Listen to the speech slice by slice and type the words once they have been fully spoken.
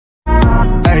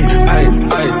ay, ay,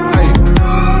 ay, ay.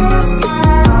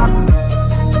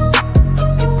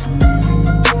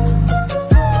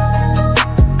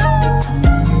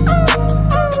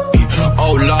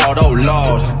 Oh Lord, oh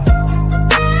Lord.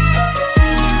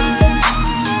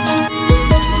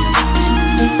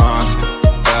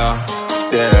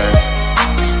 Yeah.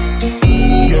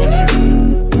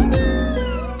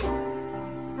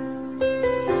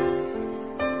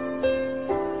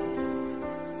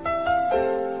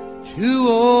 Two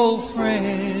old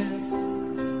friends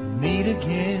meet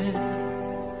again,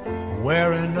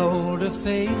 wearing older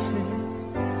faces,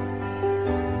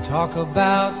 talk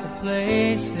about the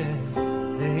places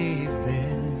they've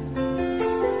been.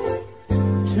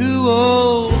 Two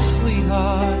old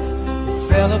sweethearts who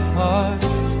fell apart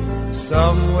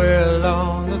somewhere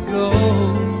long ago.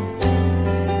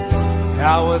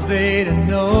 How were they to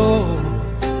know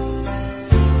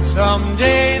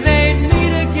someday they'd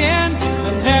meet again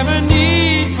and have a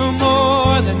need for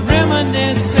more than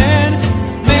reminiscing?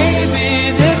 Maybe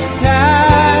this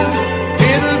time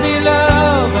it'll be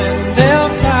love and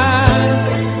they'll find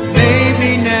maybe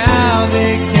now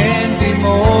they can be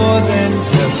more than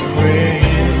just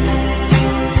friends.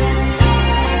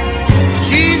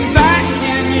 She's back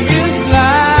in his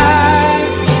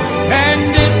life and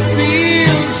it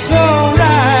feels so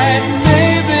right.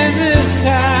 Maybe this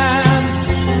time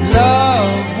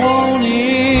love won't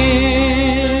end.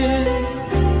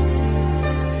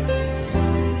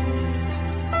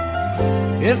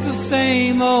 It's the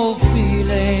same old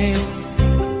feeling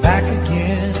back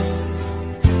again.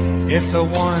 It's the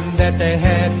one that they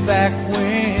had back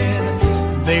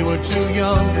when they were too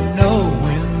young to know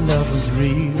when love was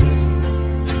real.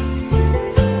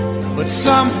 But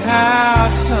somehow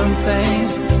some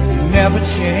things never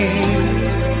change,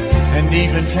 and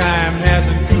even time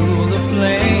hasn't cooled the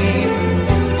flame.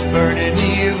 It's burning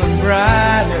even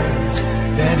brighter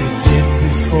than it did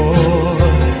before.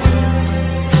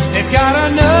 They've got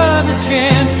another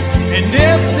chance, and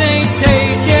if they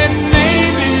take it,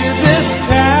 maybe this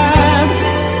time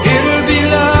it'll be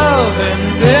love and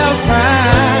they'll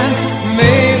find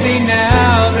maybe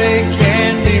now they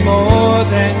can be more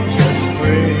than just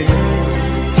friends.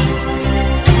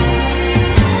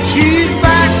 She's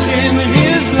back in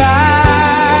his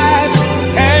life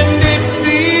and it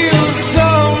feels so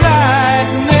right.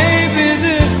 Maybe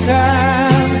this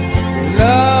time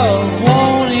love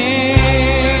won't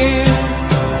end.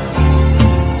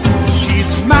 She's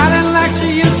smiling like she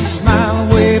used to smile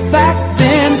way back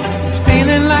then. It's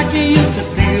feeling like he used to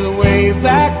feel way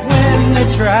back when they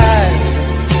tried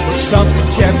for something